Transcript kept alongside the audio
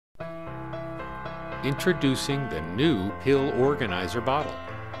Introducing the new Pill Organizer Bottle.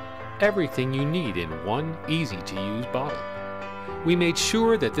 Everything you need in one easy-to-use bottle. We made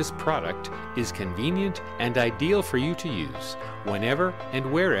sure that this product is convenient and ideal for you to use whenever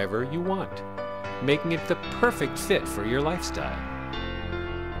and wherever you want, making it the perfect fit for your lifestyle.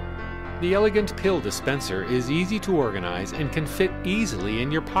 The elegant pill dispenser is easy to organize and can fit easily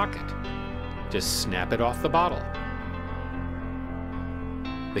in your pocket. Just snap it off the bottle.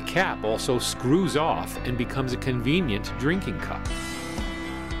 The cap also screws off and becomes a convenient drinking cup.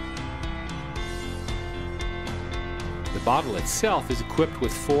 The bottle itself is equipped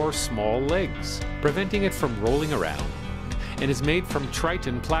with 4 small legs, preventing it from rolling around, and is made from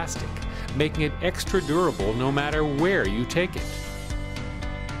Triton plastic, making it extra durable no matter where you take it.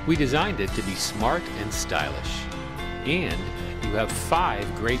 We designed it to be smart and stylish, and you have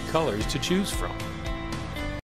 5 great colors to choose from.